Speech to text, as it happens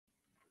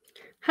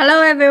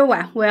Hello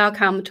everyone,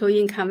 welcome to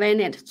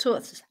Inconvenient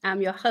Truths.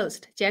 I'm your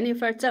host,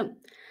 Jennifer Zeng.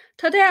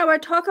 Today I will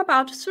talk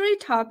about three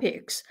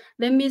topics: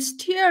 the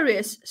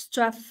mysterious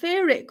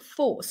Stratospheric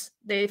Force,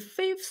 the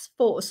fifth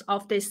force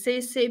of the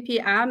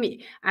CCP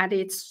army and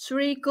its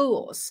three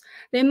goals,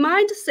 the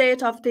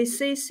mindset of the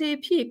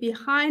CCP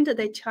behind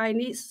the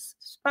Chinese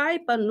spy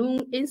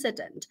balloon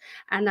incident,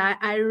 and an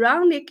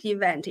ironic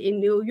event in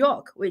New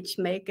York which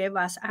may give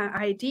us an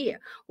idea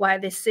why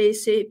the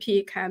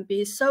CCP can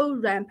be so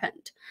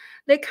rampant.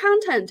 The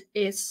content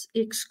is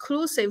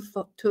exclusive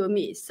to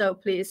me, so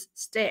please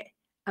stay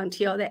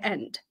until the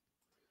end.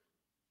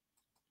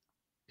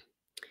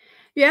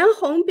 Yuan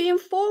Hongbin,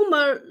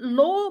 former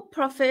law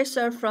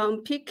professor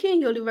from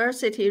Peking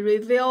University,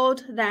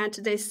 revealed that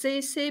the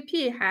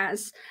CCP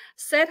has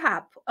set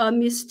up a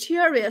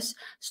mysterious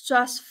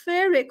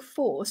stratospheric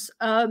force,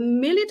 a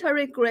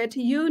military-grade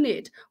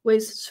unit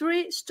with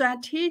three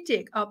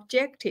strategic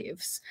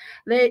objectives.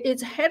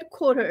 Its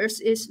headquarters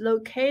is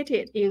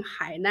located in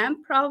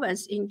Hainan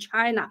province in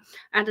China,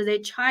 and the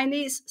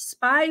Chinese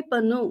spy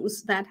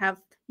balloons that have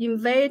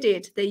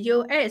invaded the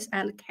US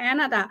and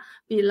Canada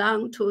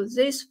belong to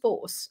this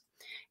force.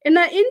 In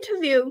an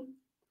interview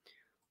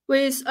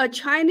with a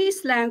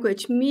Chinese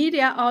language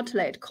media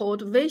outlet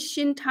called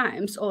Weixin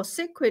Times or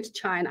Secret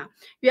China,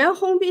 Yuan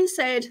Hongbin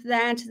said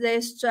that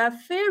the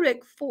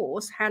Stratospheric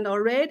Force had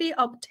already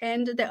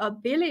obtained the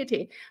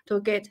ability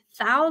to get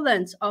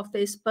thousands of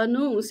these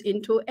balloons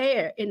into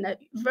air in a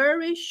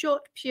very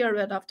short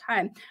period of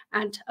time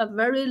at a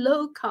very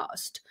low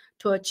cost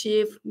to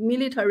achieve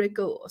military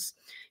goals.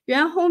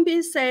 Yuan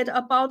Hongbin said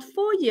about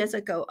 4 years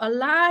ago, a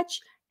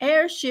large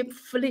airship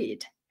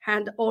fleet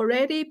had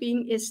already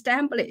been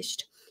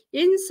established.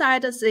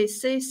 Inside the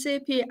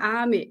CCP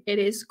army, it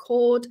is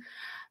called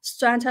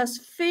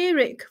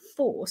Stratospheric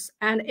Force,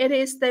 and it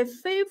is the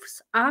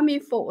fifth army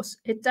force.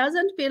 It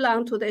doesn't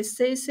belong to the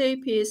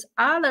CCP's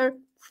other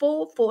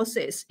four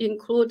forces,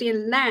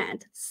 including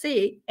land,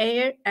 sea,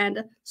 air,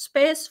 and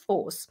space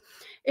force.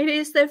 It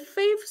is the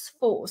fifth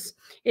force.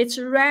 Its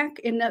rank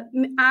in the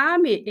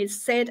army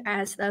is set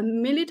as a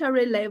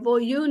military level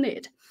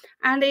unit,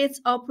 and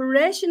its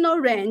operational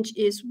range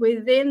is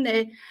within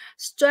the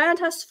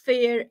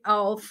stratosphere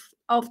of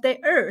the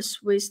Earth,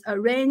 with a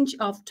range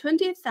of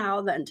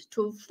 20,000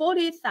 to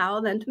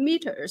 40,000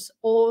 meters,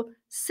 or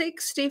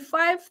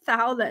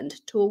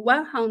 65,000 to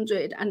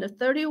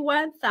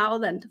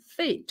 131,000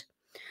 feet.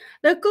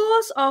 The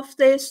goals of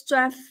the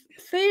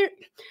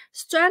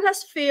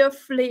Stratosphere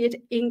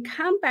Fleet in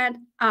combat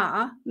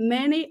are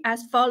many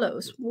as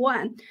follows.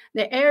 1.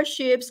 The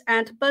airships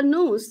and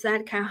balloons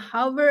that can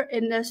hover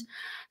in the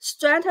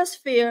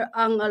stratosphere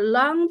on a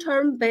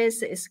long-term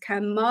basis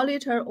can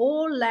monitor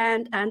all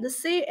land and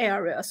sea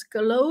areas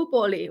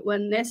globally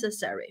when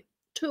necessary.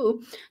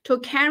 2. To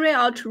carry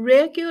out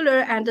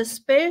regular and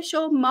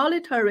special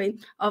monitoring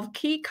of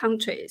key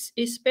countries,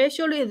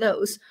 especially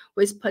those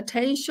with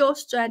potential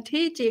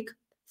strategic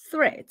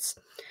threats.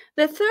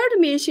 The third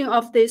mission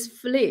of this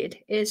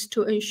fleet is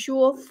to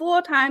ensure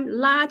full-time,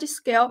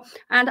 large-scale,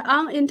 and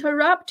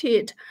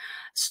uninterrupted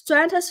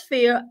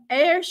stratosphere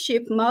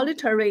airship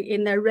monitoring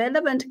in the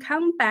relevant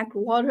combat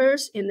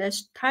waters in the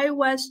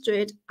Taiwan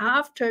Strait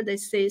after the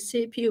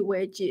CCP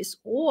wages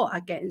war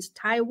against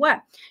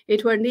Taiwan.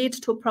 It will need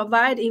to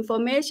provide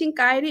information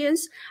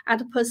guidance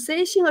and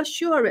position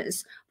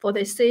assurance for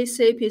the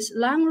CCP's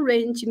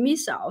long-range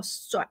missile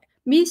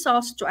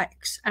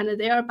strikes, and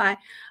thereby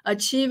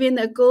achieving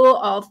the goal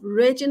of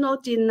regional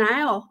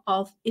denial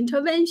of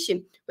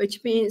intervention,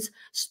 which means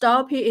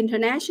stopping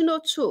international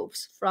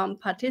troops from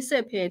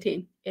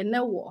participating in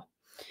the war.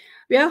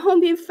 Yuan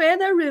Hongbin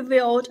further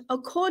revealed,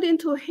 according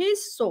to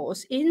his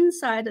source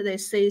inside the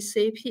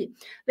CCP,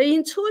 the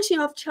intrusion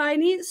of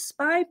Chinese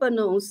spy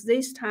balloons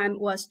this time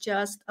was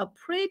just a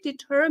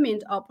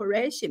predetermined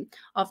operation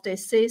of the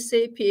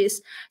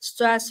CCP's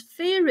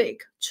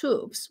stratospheric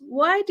troops.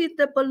 Why did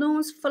the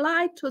balloons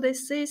fly to the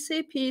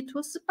CCP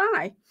to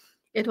spy?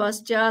 It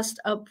was just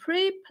a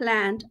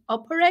pre-planned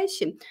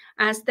operation,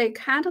 as they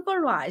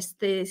categorized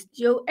the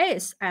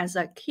US as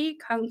a key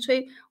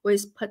country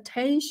with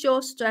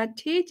potential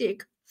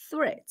strategic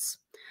threats.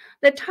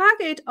 The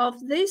target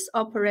of this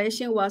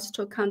operation was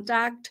to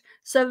conduct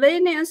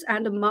surveillance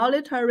and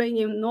monitoring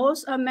in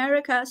North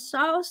America,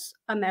 South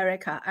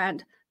America,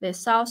 and the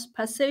South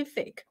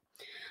Pacific.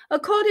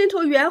 According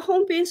to Yuan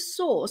Hongbin's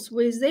source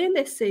within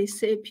the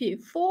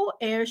CCP, 4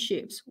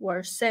 airships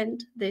were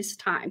sent this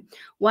time,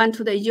 1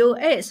 to the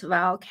US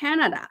via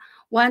Canada,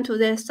 1 to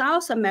the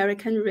South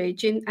American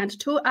region, and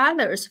 2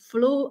 others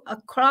flew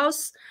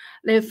across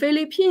the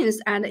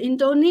Philippines and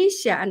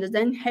Indonesia and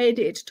then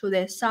headed to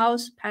the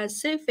South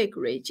Pacific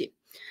region.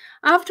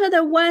 After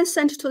the one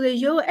sent to the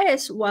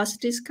US was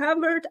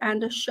discovered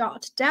and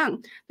shot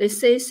down, the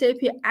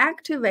CCP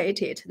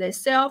activated the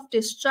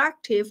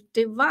self-destructive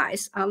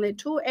device on the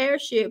 2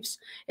 airships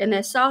in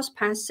the South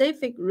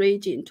Pacific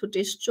region to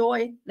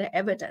destroy the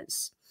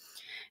evidence.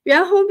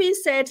 Yuan Hongbin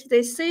said the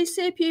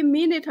CCP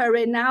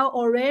military now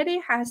already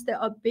has the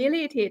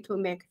ability to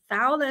make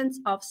thousands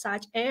of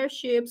such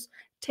airships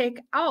take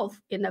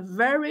off in a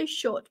very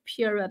short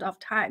period of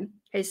time,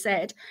 he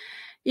said.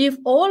 If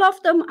all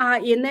of them are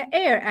in the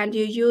air and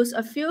you use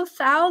a few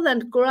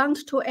thousand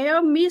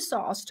ground-to-air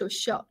missiles to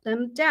shut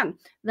them down,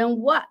 then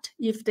what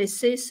if the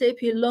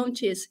CCP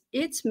launches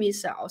its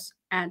missiles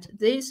at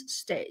this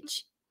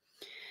stage?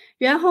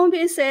 Yuan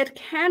Hongbin said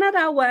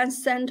Canada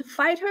once sent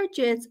fighter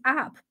jets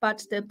up,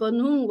 but the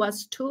balloon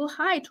was too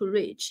high to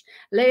reach.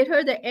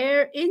 Later, the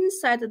air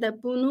inside the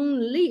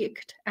balloon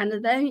leaked,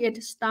 and then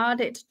it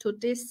started to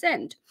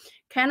descend.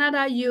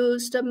 Canada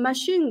used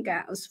machine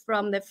guns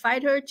from the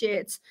fighter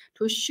jets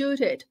to shoot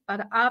it,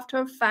 but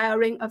after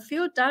firing a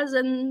few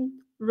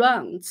dozen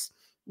rounds,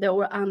 they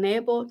were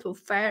unable to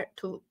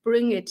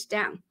bring it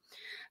down.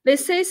 The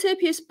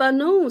CCP's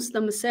balloons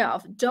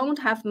themselves don't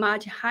have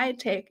much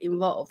high-tech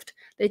involved.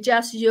 They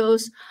just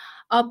use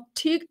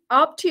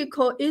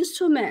optical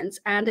instruments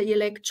and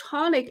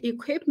electronic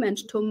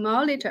equipment to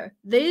monitor.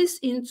 These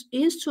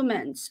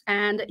instruments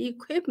and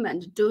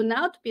equipment do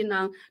not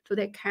belong to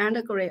the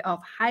category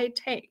of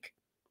high-tech.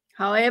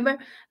 However,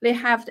 they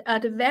have the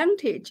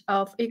advantage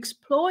of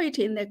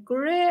exploiting the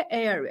gray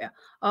area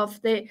of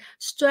the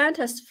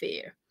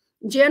stratosphere.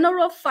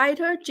 General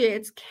fighter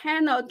jets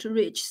cannot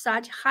reach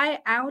such high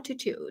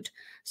altitude,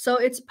 so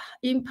it's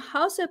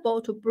impossible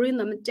to bring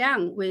them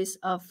down with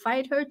a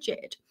fighter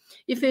jet.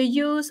 If you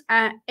use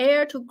an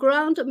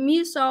air-to-ground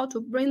missile to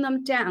bring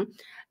them down,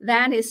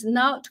 that is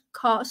not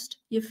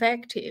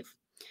cost-effective.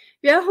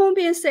 Yuan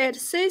Hongbin said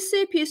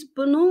CCP's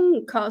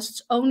balloon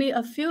costs only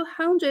a few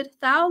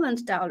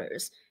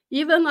 $100,000.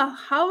 Even a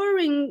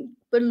hovering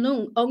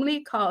balloon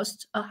only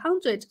costs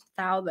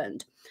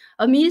 $100,000.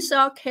 A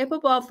missile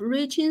capable of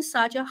reaching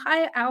such a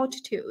high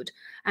altitude,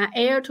 an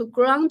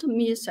air-to-ground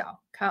missile,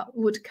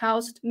 would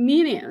cost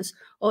millions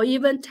or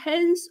even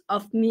tens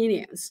of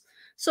millions.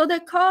 So the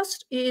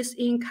cost is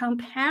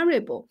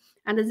incomparable,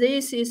 and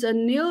this is a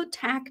new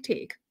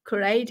tactic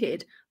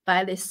created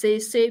by the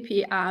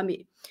CCP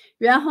army.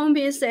 Yuan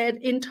Hongbin said,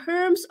 in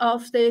terms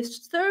of the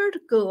third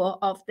goal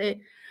of the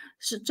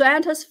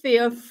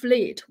Stratosphere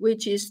Fleet,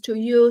 which is to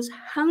use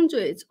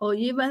hundreds or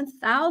even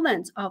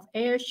thousands of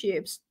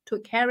airships to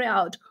carry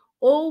out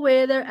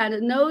all-weather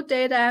and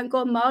no-data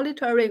angle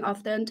monitoring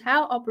of the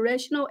entire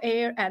operational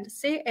air and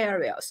sea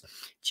areas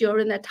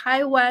during the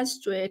Taiwan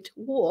Strait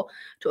War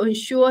to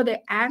ensure the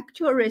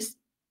accuracy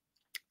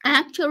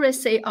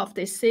of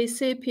the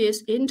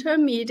CCP's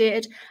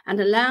intermediate and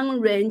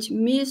long-range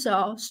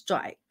missile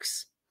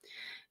strikes.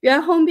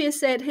 Yuan Hongbin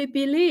said he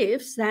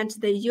believes that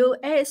the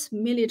U.S.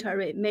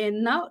 military may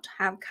not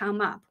have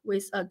come up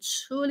with a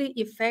truly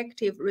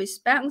effective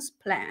response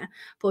plan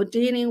for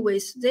dealing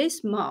with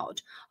this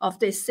mode of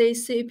the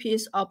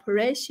CCP's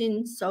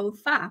operation so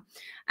far,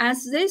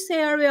 as this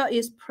area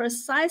is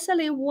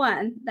precisely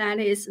one that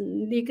is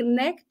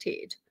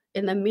neglected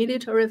in the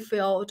military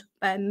field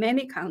by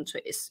many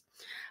countries.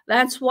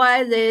 That's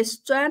why the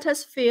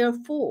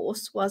Stratospheric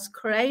Force was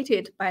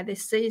created by the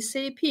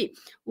CCP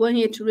when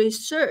it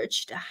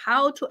researched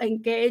how to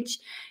engage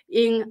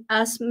in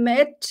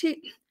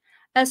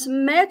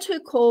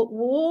asymmetrical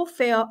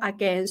warfare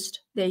against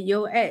the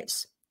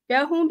U.S.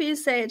 Yuan Hongbin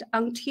said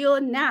until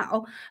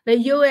now, the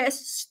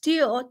U.S.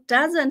 still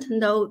doesn't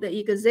know the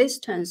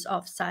existence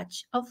of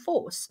such a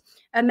force.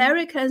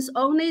 Americans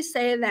only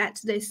say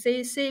that the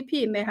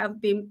CCP may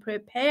have been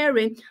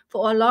preparing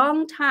for a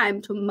long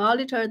time to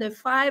monitor the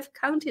 5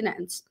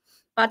 continents,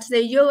 but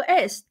the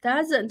U.S.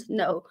 doesn't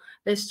know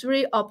the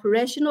 3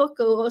 operational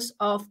goals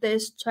of the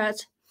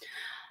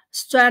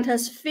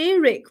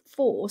Stratospheric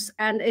Force,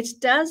 and it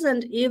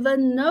doesn't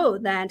even know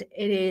that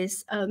it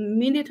is a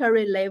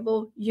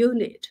military-level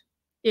unit.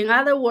 In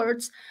other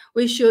words,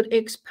 we should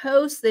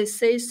expose the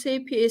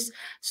CCP's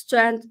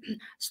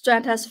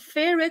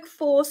Stratospheric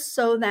Force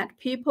so that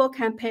people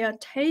can pay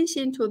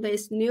attention to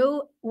this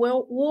new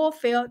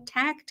warfare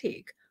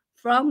tactic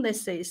from the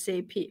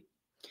CCP.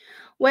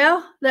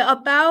 Well, the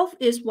above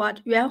is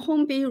what Yuan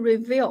Hongbin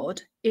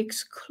revealed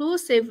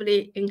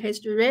exclusively in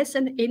his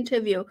recent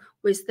interview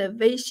with the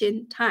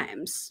Vision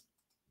Times.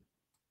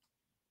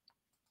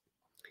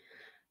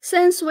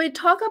 Since we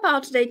talked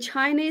about the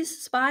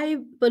Chinese spy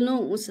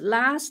balloons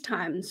last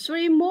time,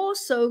 3 more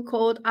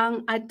so-called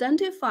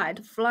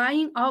unidentified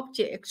flying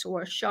objects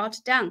were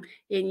shot down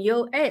in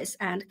US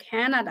and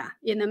Canada.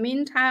 In the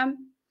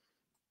meantime,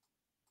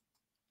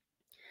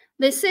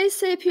 the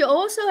CCP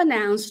also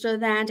announced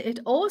that it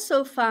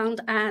also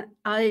found an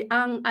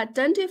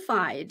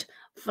unidentified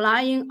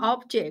flying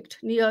object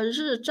near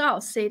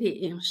Rizhao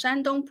City in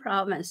Shandong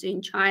Province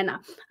in China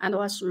and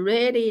was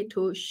ready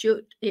to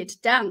shoot it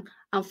down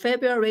on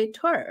February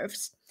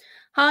 12th.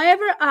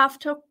 However,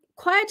 after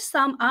quite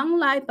some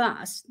online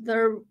buzz,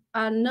 there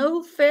are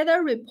no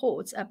further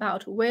reports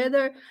about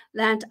whether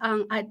that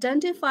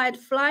unidentified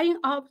flying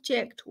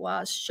object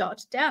was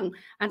shot down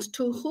and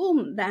to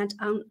whom that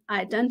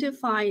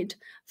unidentified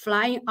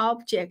flying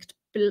object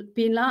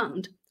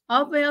belonged.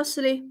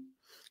 Obviously,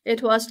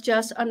 it was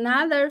just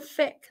another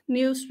fake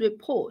news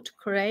report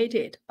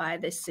created by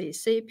the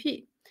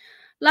CCP.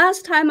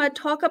 Last time I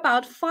talked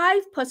about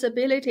 5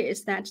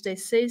 possibilities that the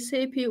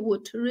CCP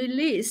would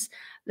release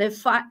the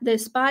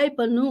spy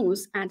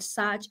balloons at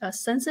such a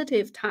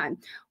sensitive time,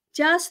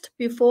 just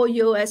before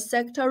U.S.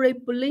 Secretary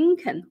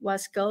Blinken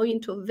was going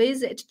to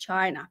visit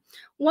China.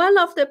 One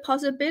of the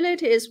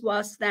possibilities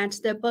was that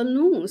the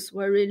balloons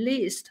were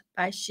released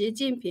by Xi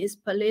Jinping's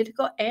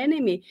political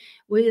enemy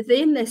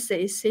within the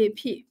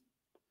CCP.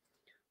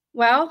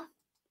 Well,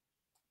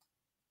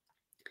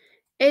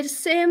 it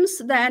seems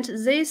that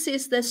this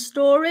is the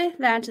story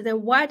that the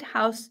White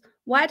House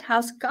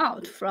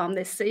got from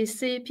the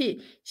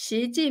CCP.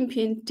 Xi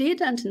Jinping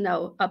didn't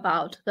know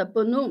about the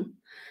balloon.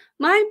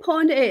 My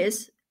point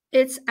is,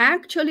 it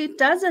actually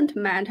doesn't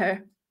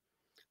matter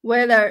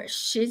whether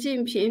Xi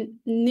Jinping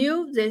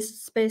knew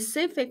this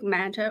specific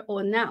matter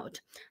or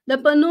not. The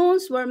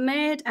balloons were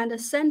made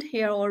and sent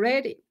here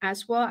already,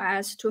 as well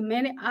as to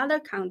many other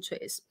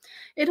countries.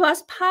 It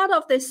was part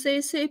of the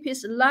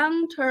CCP's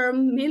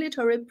long-term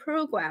military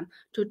program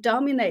to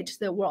dominate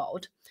the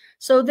world.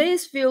 So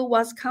this view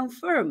was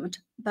confirmed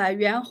by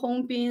Yuan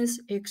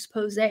Hongbin's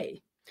expose.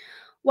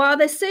 While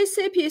the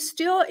CCP is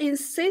still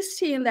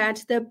insisting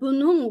that the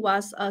balloon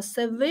was a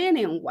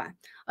civilian one,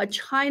 a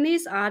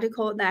Chinese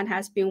article that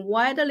has been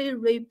widely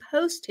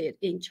reposted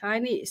in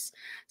Chinese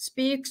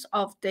speaks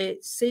of the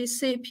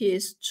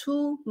CCP's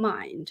true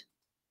mind.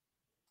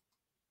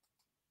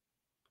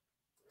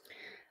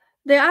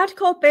 The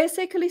article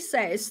basically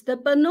says the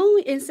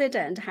balloon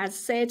incident has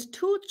set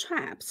 2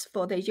 traps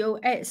for the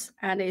US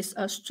and is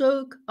a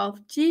stroke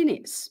of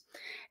genius.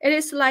 It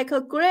is like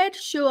a great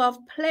show of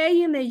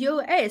playing the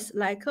US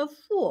like a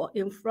fool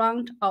in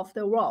front of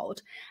the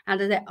world, and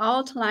the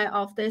outline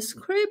of the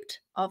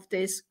script of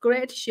this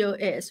great show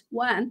is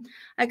 1.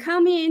 I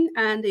come in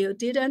and you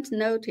didn't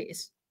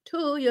notice.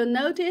 2. You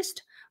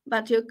noticed,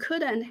 but you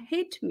couldn't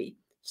hit me.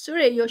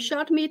 3. You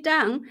shot me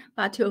down,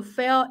 but you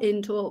fell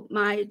into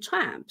my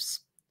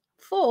traps.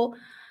 4.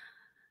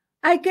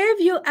 I gave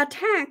you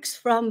attacks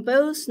from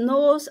both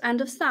north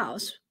and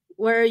south.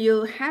 Were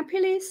you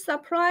happily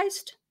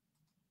surprised?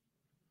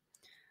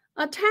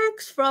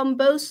 Attacks from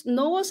both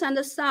north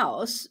and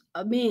south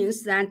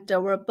means that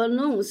there were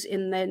balloons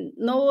in the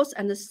north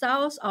and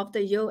south of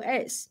the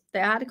US.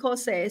 The article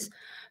says,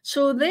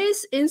 through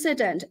this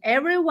incident,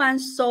 everyone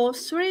saw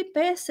 3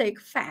 basic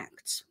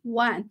facts.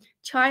 1.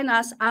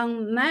 China's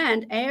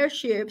unmanned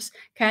airships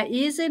can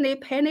easily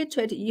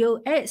penetrate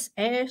US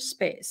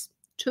airspace.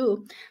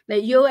 2. The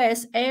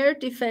US air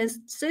defense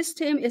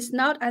system is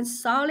not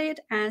as solid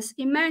as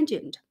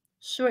imagined.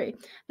 3.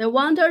 The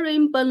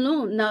wandering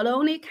balloon not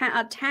only can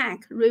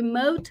attack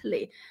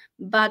remotely,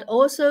 but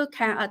also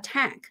can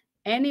attack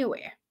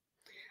anywhere.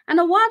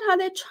 And what are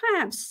the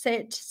traps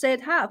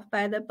set up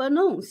by the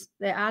balloons?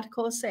 The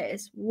article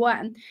says,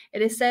 1.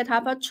 It is set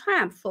up a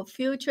trap for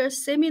future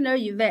similar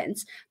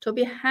events to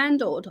be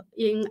handled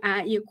in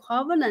an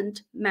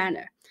equivalent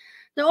manner.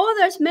 The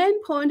author's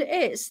main point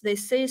is the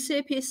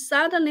CCP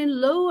suddenly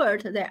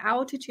lowered the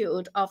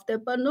altitude of the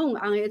balloon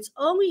on its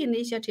own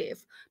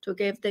initiative to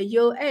give the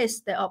US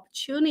the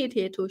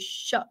opportunity to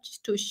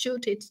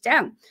shoot it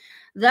down.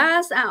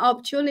 Thus, an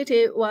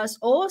opportunity was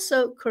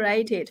also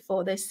created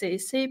for the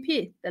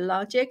CCP. The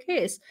logic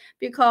is,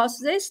 because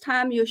this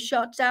time you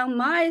shot down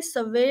my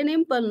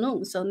civilian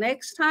balloon, so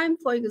next time,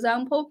 for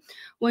example,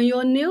 when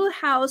your new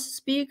House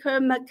Speaker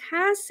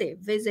McCarthy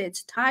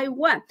visits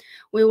Taiwan,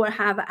 we will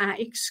have an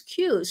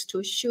excuse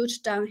to shoot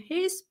down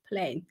his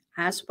plane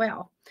as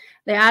well.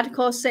 The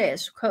article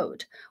says,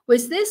 quote,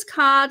 with this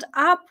card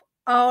up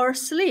our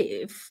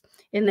sleeve,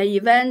 in the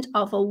event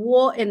of a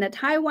war in the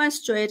Taiwan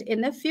Strait in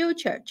the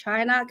future,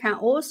 China can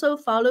also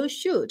follow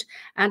suit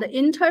and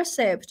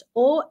intercept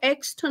all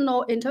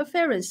external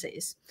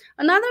interferences.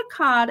 Another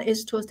card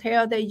is to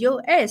tell the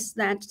US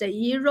that the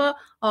era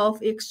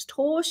of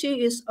extortion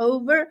is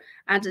over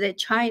and the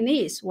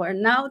Chinese will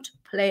not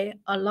play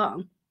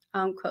along,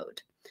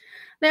 unquote.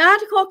 The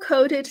article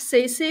quoted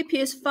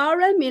CCP's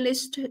Foreign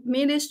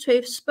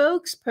Ministry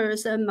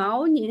spokesperson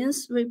Mao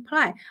Ning's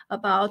reply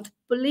about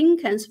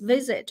Blinken's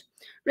visit.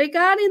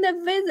 Regarding the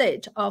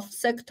visit of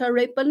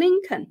Secretary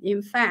Blinken,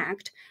 in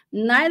fact,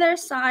 neither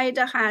side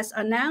has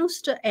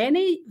announced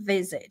any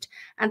visit,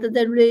 and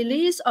the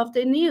release of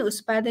the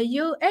news by the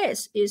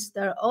US is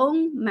their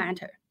own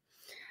matter.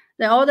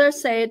 The author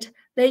said,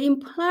 the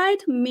implied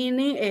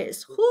meaning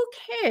is, who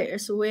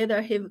cares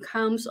whether he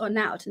comes or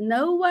not?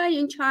 No one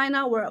in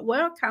China will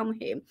welcome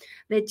him.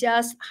 They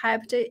just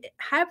hyped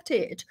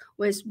it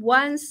with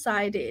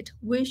one-sided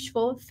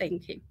wishful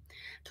thinking.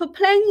 To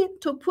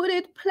put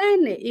it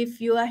plainly, if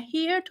you are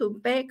here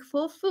to beg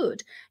for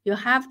food, you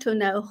have to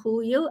know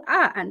who you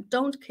are and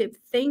don't keep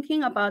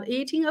thinking about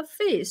eating a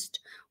feast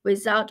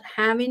without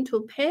having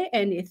to pay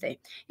anything.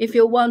 If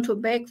you want to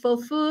beg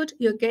for food,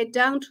 you get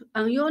down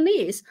on your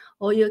knees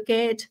or you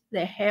get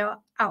the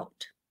hell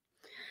out.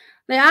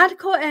 The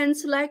article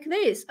ends like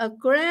this: a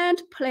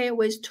grand play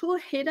with 2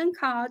 hidden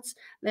cards.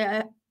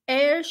 The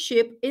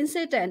airship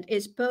incident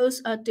is both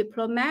a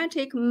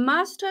diplomatic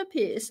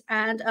masterpiece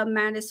and a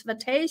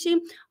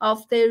manifestation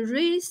of the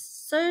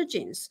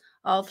resurgence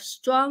of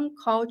strong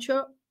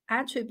cultural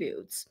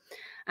attributes.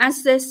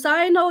 As the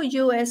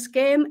Sino-US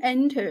game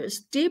enters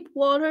deep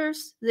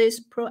waters, this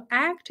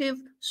proactive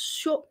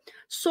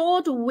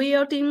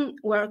sword-wielding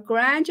will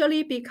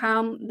gradually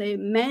become the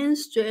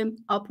mainstream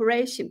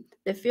operation.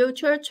 The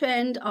future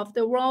trend of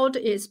the world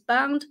is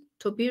bound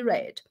to be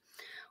red.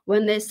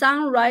 When the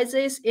sun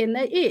rises in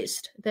the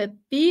east, the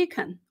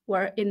beacon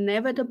will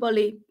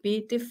inevitably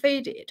be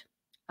defeated,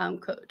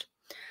 unquote.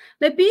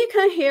 The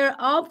beacon here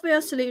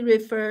obviously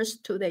refers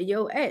to the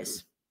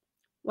US.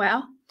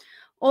 Well,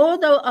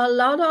 although a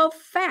lot of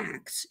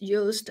facts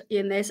used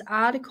in this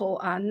article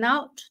are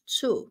not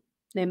true,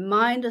 the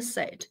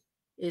mindset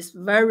is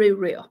very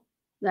real.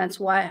 That's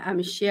why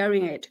I'm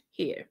sharing it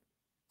here.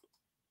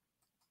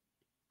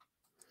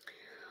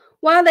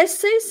 While the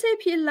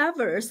CCP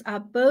lovers are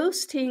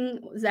boasting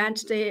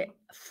that they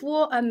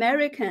fool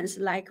Americans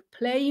like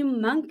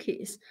playing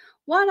monkeys,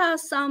 what are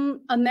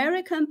some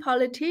American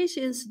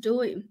politicians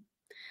doing?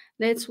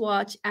 Let's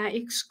watch an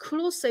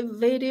exclusive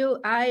video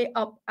I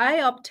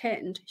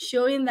obtained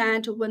showing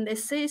that when the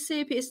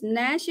CCP's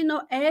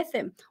national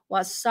anthem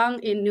was sung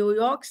in New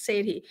York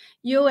City,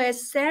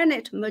 U.S.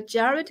 Senate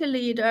Majority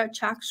Leader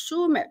Chuck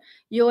Schumer,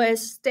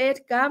 U.S.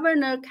 State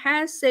Governor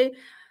Kathy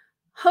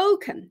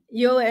Hochul,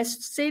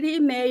 U.S. City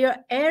Mayor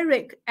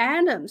Eric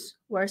Adams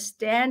were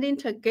standing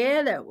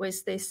together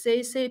with the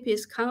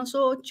CCP's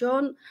Consul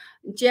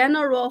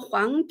General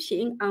Huang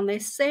Ping on the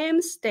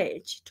same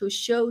stage to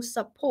show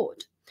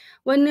support.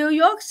 When New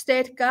York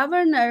State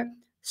Governor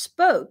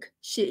spoke,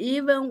 she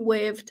even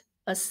waved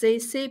a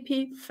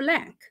CCP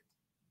flag.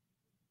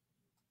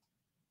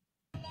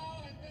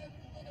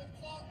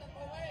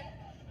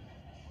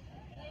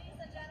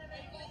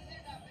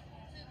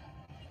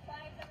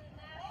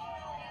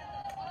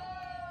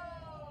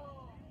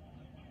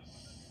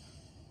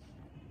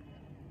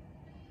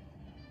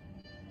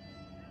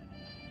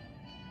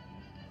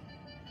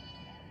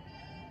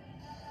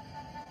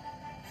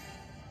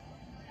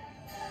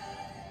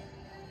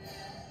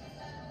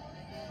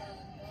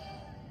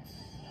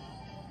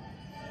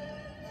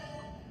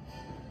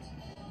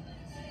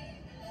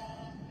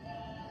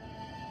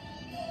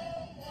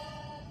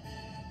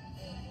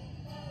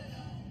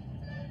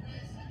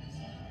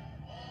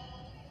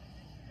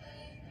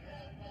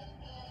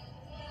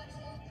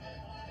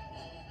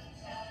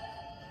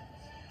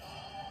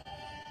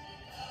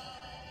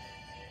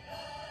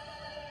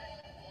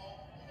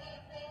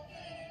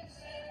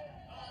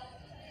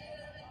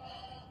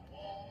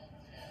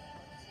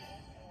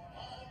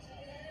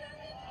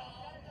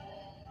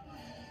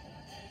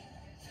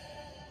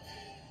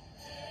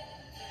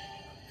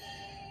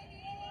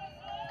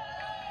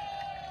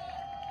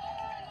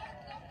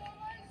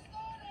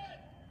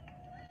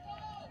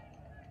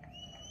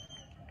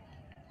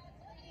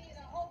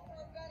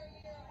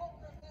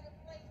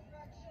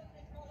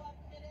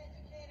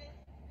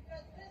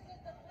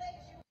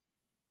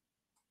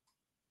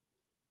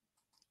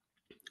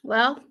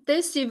 Well,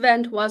 this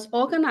event was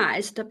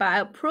organized by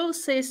a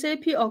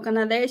pro-CCP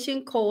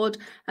organization called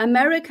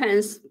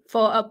Americans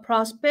for a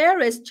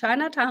Prosperous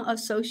Chinatown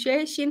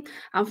Association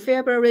on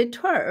February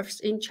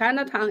 12th in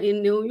Chinatown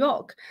in New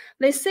York.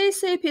 The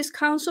CCP's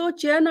Consul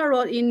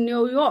General in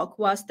New York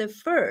was the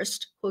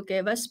first who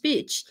gave a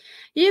speech.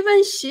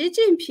 Even Xi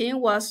Jinping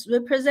was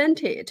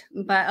represented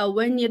by a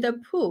Winnie the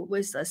Pooh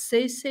with a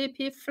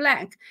CCP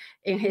flag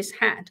in his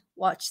hand.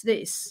 Watch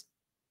this.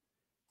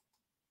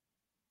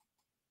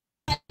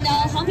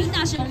 黄平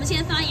大使，我们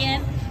先发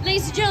言。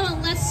Ladies and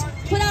gentlemen, let's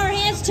put our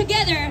hands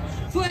together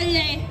for the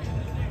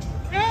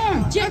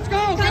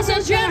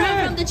Consul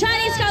General from the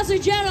Chinese Consul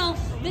General,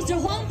 Mr.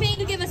 Huang Ping,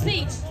 to give a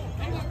speech.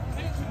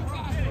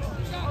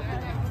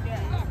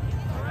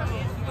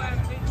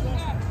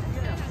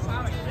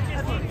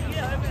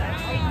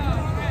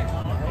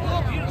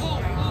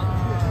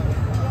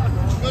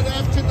 Good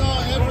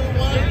afternoon,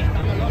 everyone.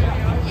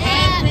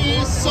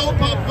 Happy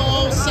Super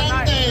Bowl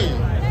Sunday.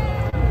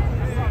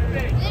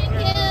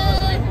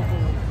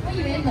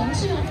 龙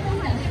是空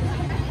的，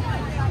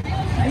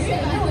而且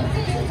我这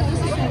次都是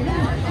水陆，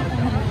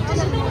这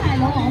是东海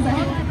龙王的。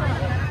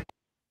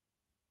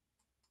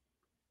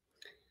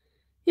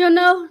You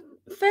know,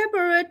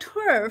 February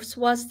 12th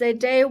was the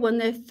day when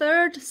the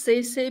third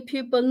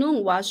CCP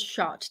balloon was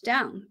shot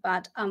down.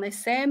 But on the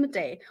same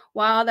day,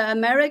 while the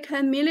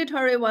American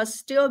military was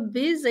still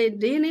busy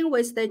dealing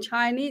with the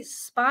Chinese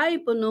spy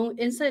balloon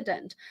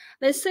incident,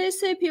 the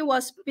CCP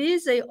was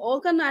busy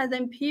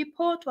organizing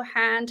people to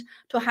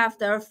have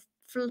their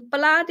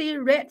bloody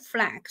red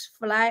flags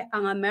fly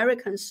on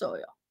American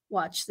soil.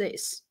 Watch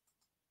this.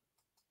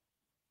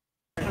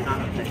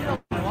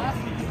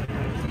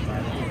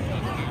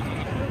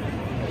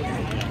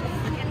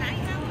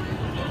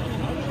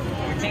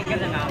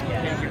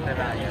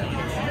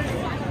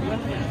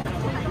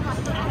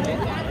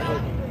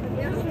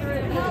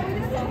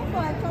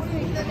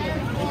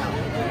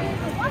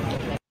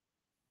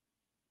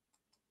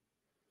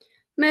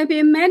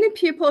 Maybe many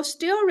people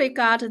still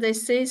regard the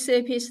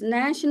CCP's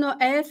national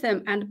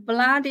anthem and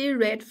bloody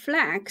red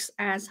flags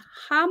as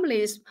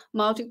harmless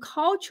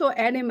multicultural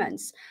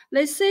elements.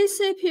 The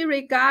CCP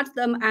regards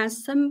them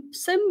as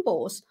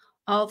symbols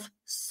of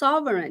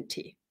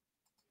sovereignty.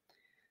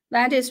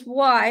 That is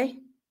why,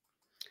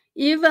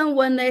 even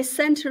when they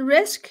sent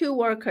rescue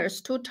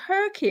workers to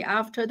Turkey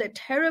after the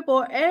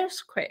terrible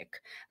earthquake,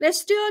 they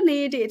still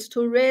needed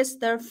to raise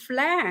their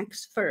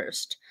flags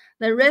first.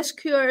 The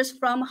rescuers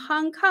from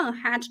Hong Kong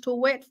had to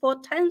wait for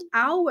 10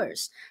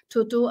 hours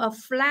to do a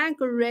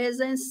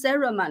flag-raising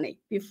ceremony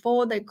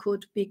before they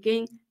could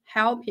begin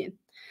helping.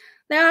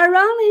 The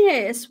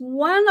irony is,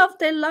 one of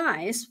the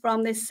lines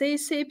from the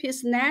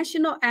CCP's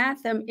national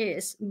anthem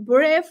is,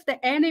 "Brave the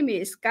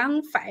enemy's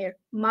gunfire,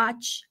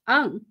 march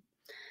on."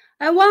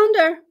 I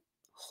wonder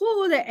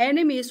who the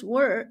enemies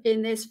were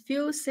in these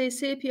few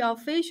CCP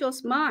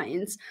officials'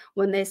 minds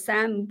when they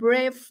sang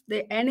 "Brave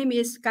the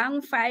enemy's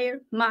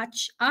gunfire,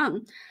 march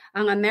on"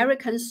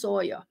 American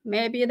soil.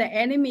 Maybe the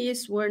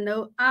enemies were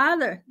no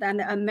other than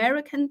the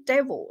American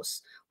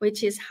devils,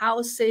 which is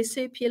how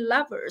CCP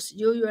lovers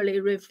usually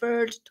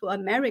referred to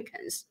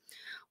Americans.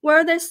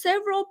 Were there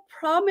several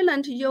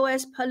prominent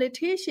US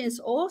politicians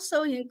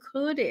also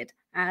included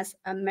as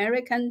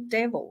American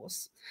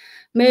devils?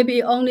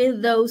 Maybe only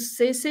those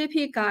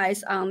CCP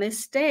guys on the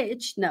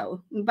stage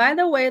know. By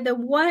the way, the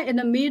one in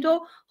the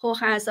middle who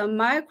has a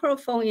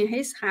microphone in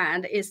his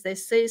hand is the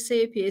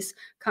CCP's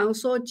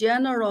Consul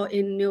General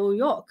in New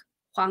York,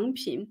 Huang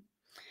Ping.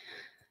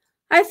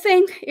 I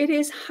think it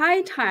is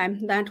high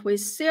time that we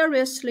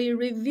seriously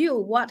review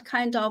what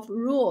kind of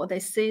role the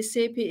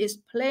CCP is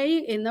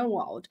playing in the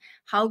world,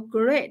 how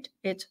great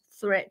its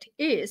threat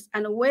is,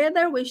 and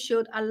whether we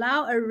should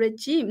allow a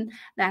regime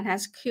that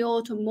has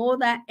killed more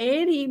than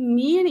 80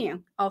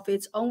 million of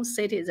its own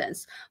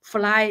citizens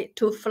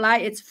to fly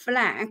its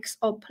flags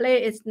or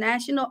play its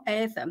national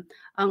anthem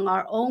on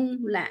our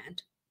own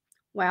land.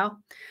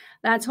 Well,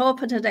 that's all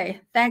for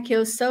today. Thank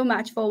you so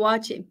much for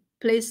watching.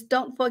 Please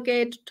don't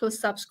forget to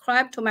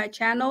subscribe to my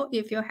channel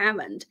if you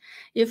haven't.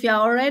 If you're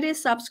already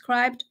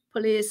subscribed,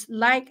 please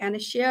like and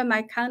share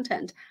my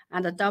content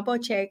and double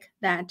check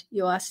that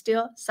you are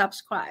still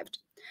subscribed.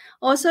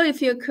 Also,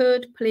 if you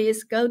could,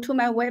 please go to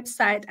my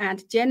website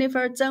at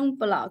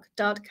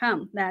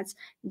jenniferzengblog.com. That's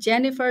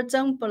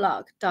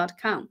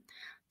jenniferzengblog.com.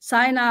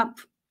 Sign up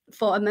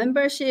for a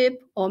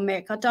membership or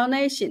make a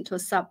donation to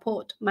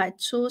support my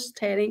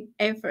truth-telling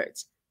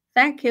efforts.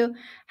 Thank you.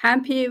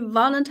 Happy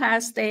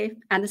Valentine's Day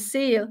and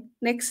see you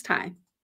next time.